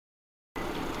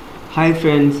Hi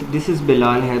friends, this is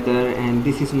Bilal Haider and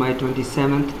this is my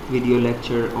 27th video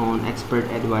lecture on expert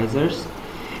advisors.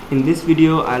 In this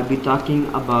video I'll be talking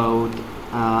about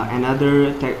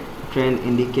another trend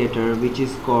indicator which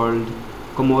is called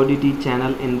Commodity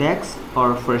Channel Index,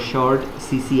 or for short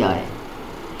CCI.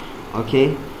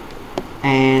 Okay,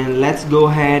 and let's go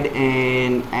ahead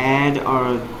and add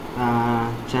our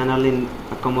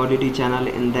commodity channel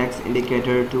index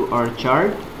indicator to our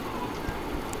chart.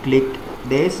 Click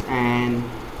this, and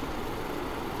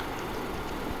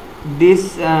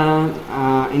this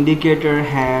indicator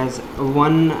has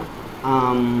one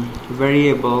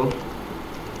variable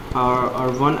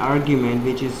or one argument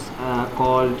which is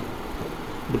called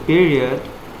the period,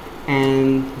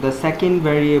 and the second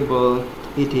variable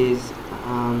it is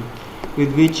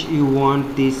with which you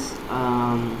want these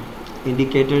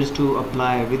indicators to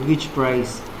apply, with which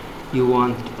price you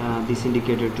want this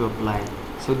indicator to apply.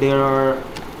 So there are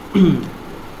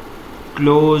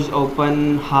close,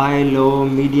 open, high, low,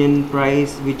 median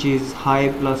price which is high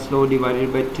plus low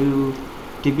divided by 2,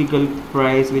 typical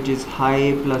price which is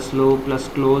high plus low plus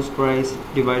close price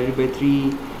divided by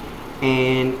 3,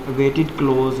 and weighted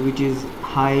close which is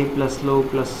high plus low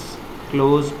plus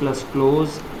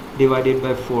close divided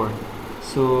by 4.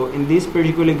 So in this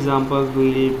particular example we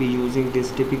will be using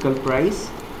this typical price.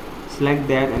 Select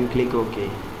that and click OK.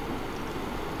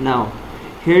 Now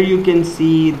here you can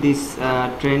see this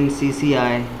trend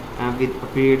CCI with a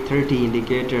period 30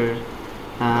 indicator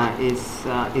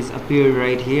is appeared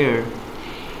right here,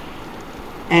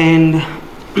 and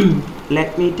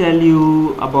let me tell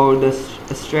you about the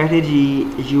strategy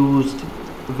used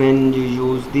when you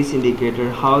use this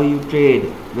indicator, how you trade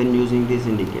when using this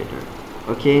indicator.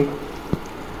 Okay,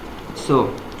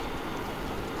 so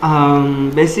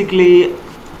basically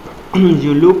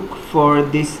you look for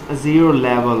this zero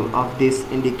level of this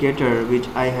indicator which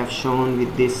I have shown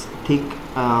with this thick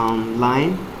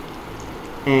line,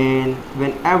 and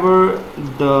whenever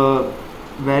the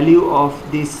value of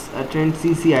this trend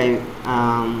CCI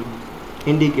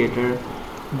indicator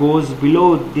goes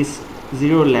below this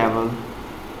zero level,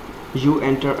 you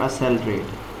enter a sell trade.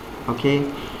 Okay,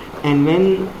 and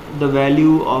when the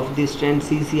value of this trend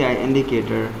CCI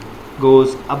indicator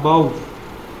goes above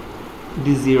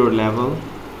the zero level,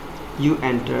 you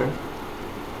enter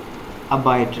a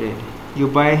buy trade. You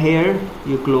buy here,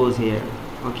 you close here.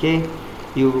 Okay,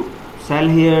 you sell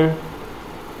here,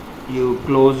 you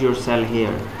close your sell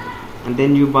here, and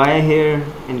then you buy here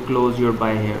and close your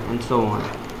buy here, and so on.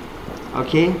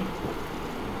 Okay,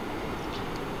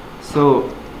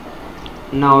 so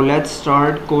now let's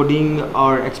start coding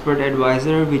our expert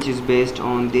advisor which is based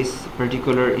on this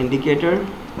particular indicator.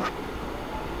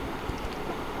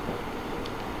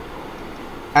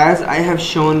 As I have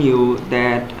shown you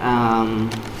that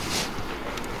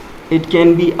it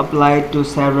can be applied to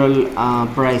several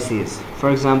prices.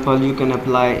 For example, you can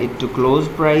apply it to close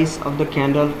price of the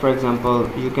candle. For example,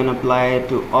 you can apply it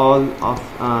to all of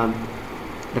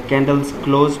the candle's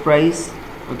close price.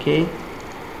 Okay,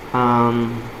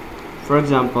 for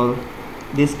example,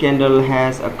 this candle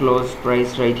has a close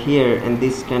price right here, and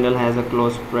this candle has a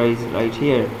close price right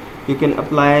here. You can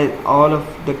apply all of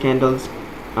the candles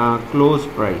close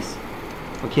price.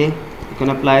 Okay, you can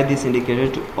apply this indicator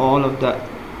to all of the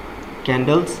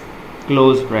candles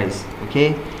close price.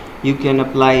 Okay, you can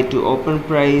apply it to open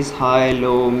price, high,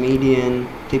 low, median,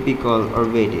 typical, or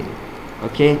weighted.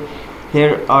 Okay,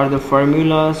 here are the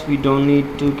formulas. We don't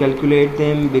need to calculate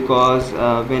them because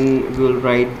when we will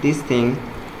write this thing,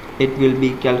 it will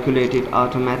be calculated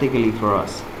automatically for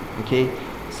us. Okay,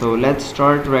 so let's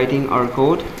start writing our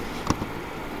code.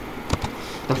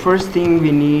 The first thing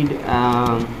we need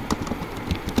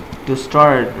to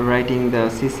start writing the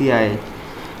CCI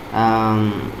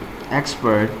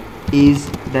expert is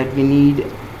that we need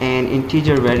an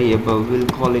integer variable. We'll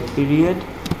call it period,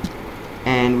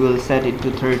 and we'll set it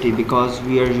to 30 because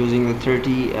we are using the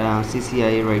 30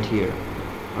 CCI right here.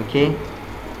 Okay,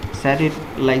 set it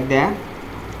like that,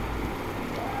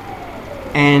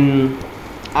 and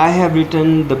I have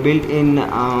written the built-in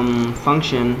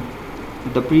function,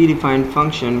 the predefined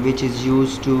function which is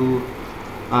used to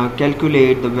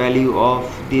calculate the value of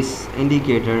this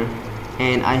indicator,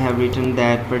 and I have written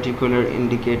that particular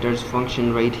indicator's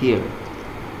function right here.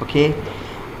 Okay,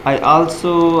 I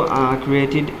also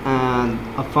created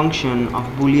a function of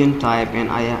Boolean type,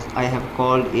 and I have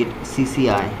called it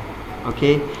CCI.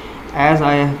 Okay, as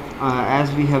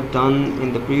we have done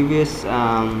in the previous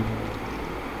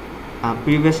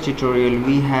tutorial,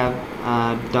 we have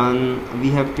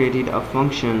created a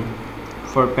function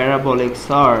for parabolic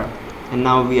SAR, and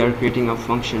now we are creating a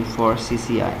function for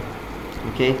CCI.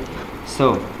 Okay,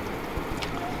 so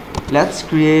Let's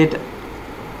create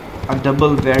a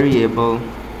double variable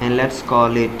and let's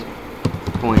call it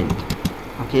point.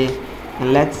 Okay,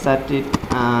 and let's set it,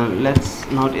 let's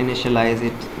not initialize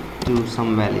it to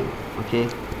some value. Okay,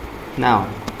 now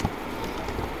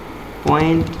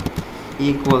point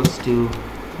equals to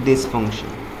this function.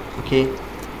 Okay,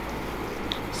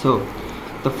 so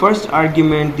the first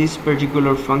argument this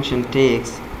particular function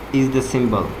takes is the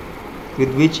symbol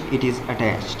with which it is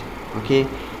attached. Okay,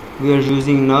 we are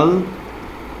using null,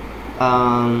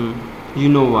 you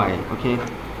know why. Okay,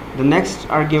 the next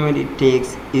argument it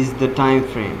takes is the time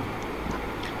frame.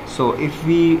 So if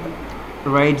we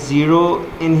write 0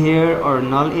 in here or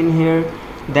null in here,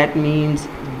 that means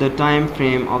the time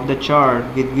frame of the chart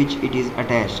with which it is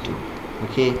attached to.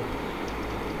 Okay,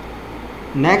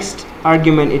 next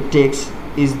argument it takes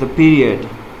is the period,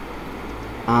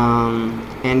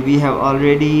 and we have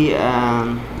already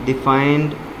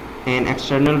defined an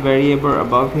external variable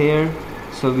above here,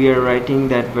 so we are writing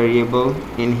that variable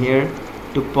in here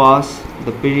to pass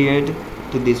the period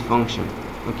to this function.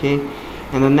 Okay,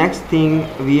 and the next thing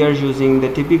we are using the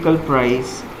typical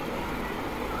price.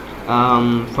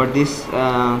 For this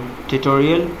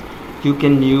tutorial you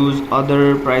can use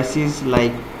other prices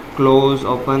like close,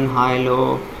 open, high,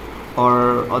 low,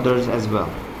 or others as well.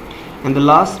 And the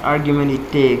last argument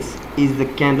it takes is the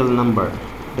candle number,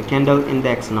 the candle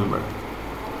index number,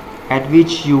 at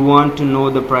which you want to know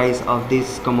the price of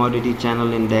this commodity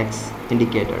channel index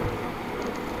indicator.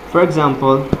 For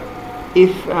example,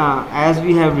 if as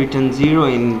we have written 0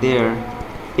 in there,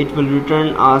 it will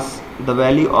return us the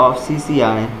value of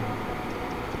CCI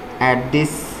at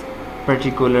this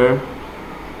particular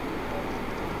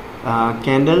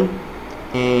candle,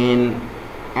 and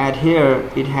at here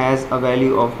it has a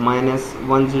value of minus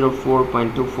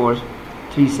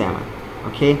 104.2437.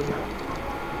 okay,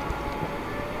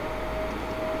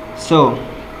 so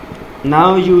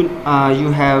now you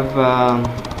have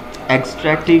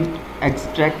extracted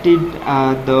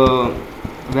the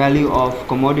value of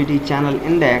commodity channel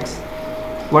index.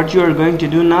 What you are going to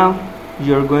do now,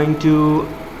 you are going to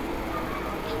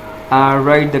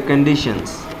write the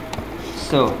conditions.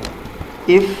 So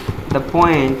if the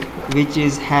point which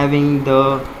is having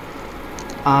the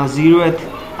 0th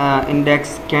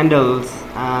index candles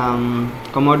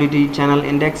commodity channel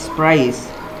index price,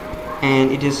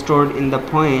 and it is stored in the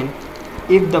point,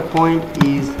 if the point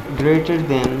is greater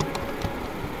than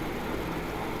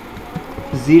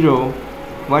 0,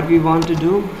 what we want to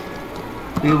do,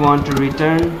 we want to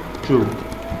return true.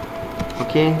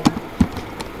 Okay,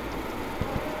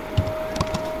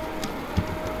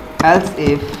 else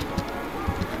if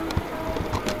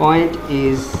point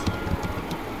is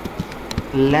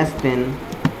less than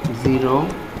 0,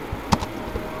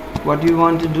 what we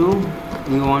want to do,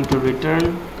 we want to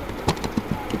return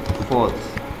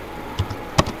false,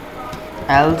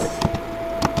 else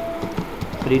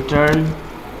return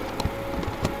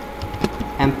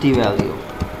empty value.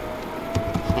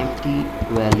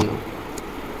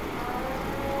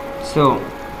 So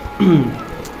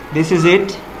this is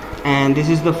it, and this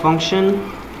is the function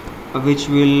which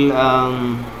will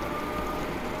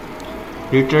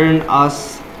return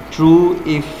us true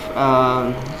if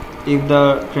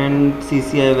the trend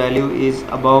CCI value is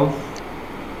above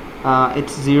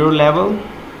its 0 level,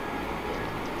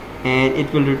 and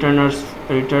it will return us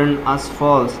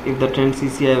false if the trend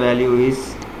CCI value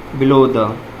is below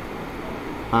the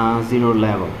 0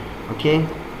 level. Okay,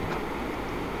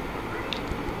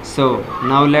 so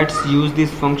now let's use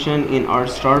this function in our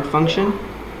start function.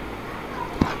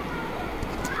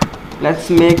 Let's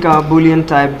make a boolean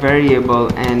type variable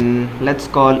and let's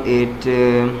call it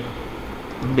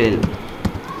bill.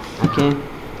 Okay,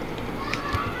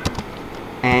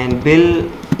 and bill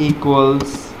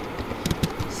equals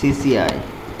CCI.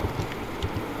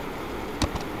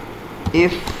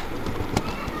 If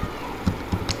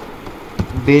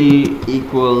bill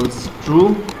equals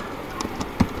true,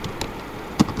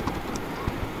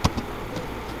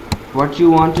 what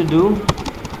you want to do,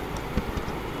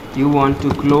 you want to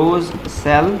close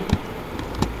sell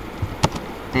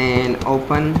and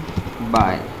open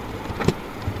buy.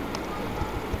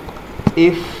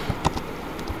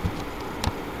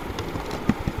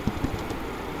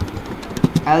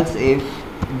 Else if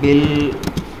bill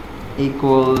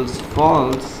equals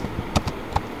false,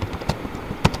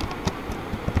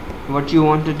 what you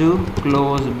want to do,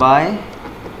 close buy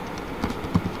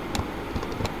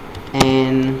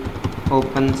and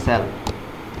open sell.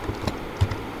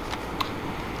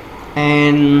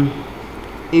 And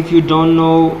if you don't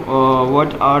know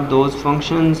what are those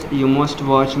functions, you must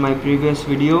watch my previous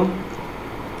video.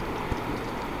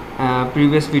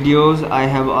 previous videos I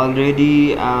have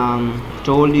already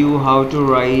told you how to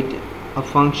write a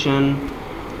function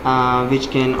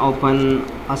which can open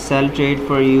a sell trade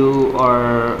for you,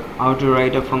 or how to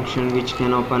write a function which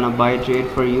can open a buy trade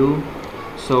for you.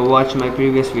 So watch my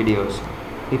previous videos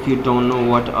if you don't know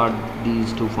what are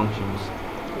these two functions.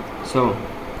 So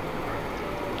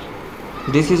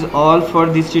this is all for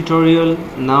this tutorial.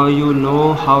 Now you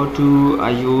know how to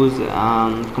use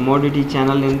commodity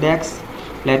channel index.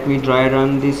 Let me dry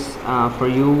run this for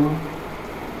you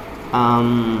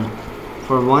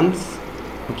for once.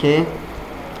 Okay,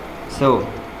 so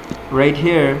right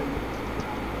here,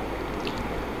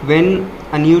 when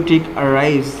a new tick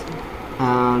arrives,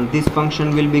 this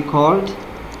function will be called,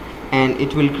 and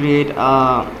it will create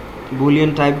a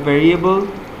boolean type variable,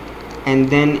 and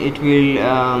then it will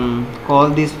call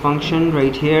this function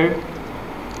right here,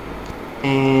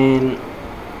 and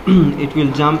it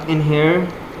will jump in here.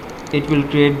 It will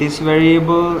create this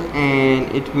variable,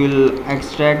 and it will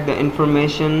extract the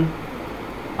information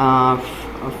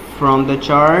from the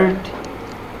chart,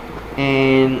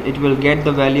 and it will get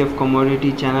the value of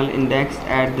commodity channel index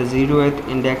at the 0th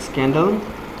index candle,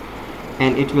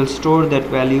 and it will store that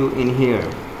value in here.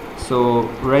 So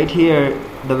right here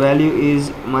the value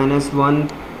is minus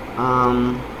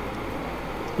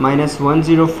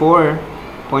 104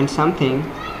 point something.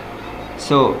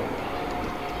 So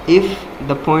if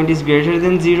the point is greater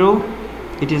than 0,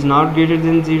 it is not greater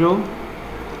than 0,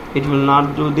 it will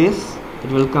not do this, it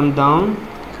will come down.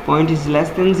 Point is less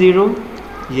than 0,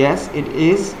 yes it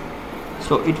is,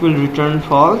 so it will return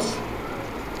false.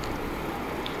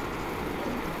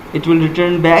 It will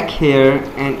return back here,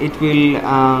 and it will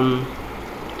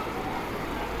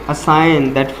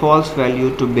assign that false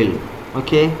value to bill.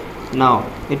 Okay, now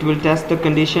it will test the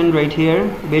condition right here.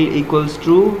 Bill equals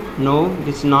true. No,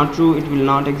 this is not true. It will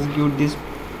not execute this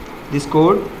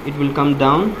code. It will come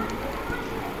down,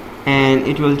 and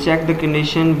it will check the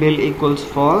condition. Bill equals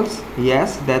false.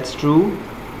 Yes, that's true.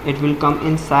 It will come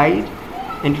inside,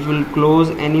 and it will close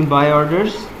any buy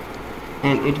orders,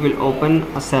 and it will open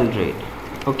a sell trade.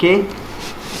 Okay,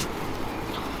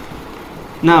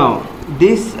 now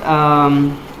this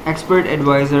expert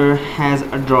advisor has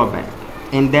a drawback,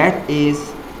 and that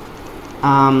is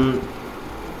on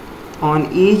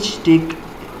each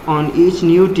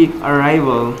new tick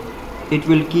arrival, it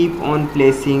will keep on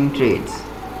placing trades.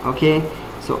 Okay,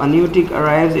 so a new tick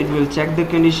arrives, it will check the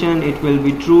condition, it will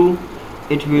be true,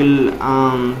 it will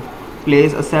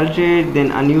place a sell trade.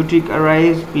 Then a new tick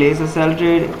arrives, place a sell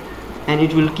trade, and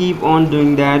it will keep on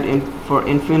doing that for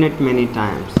infinite many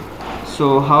times.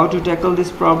 So how to tackle this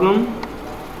problem?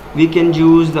 We can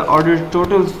use the order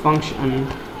totals function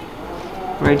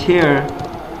right here.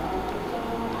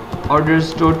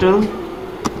 Orders total,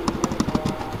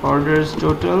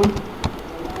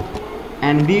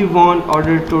 and we want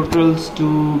order totals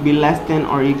to be less than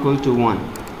or equal to 1.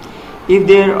 If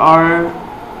there are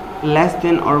less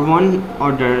than or 1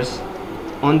 orders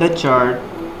on the chart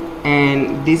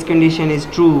and this condition is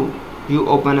true, you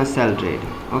open a sell trade.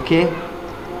 Okay,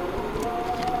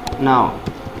 now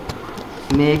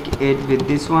make it with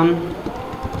this one,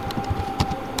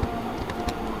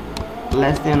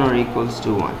 less than or equals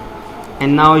to 1,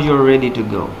 and now you're ready to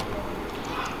go.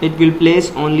 It will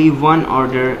place only one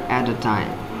order at a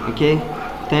time. Okay,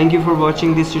 thank you for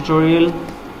watching this tutorial,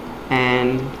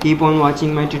 and keep on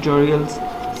watching my tutorials.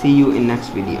 See you in next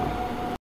video.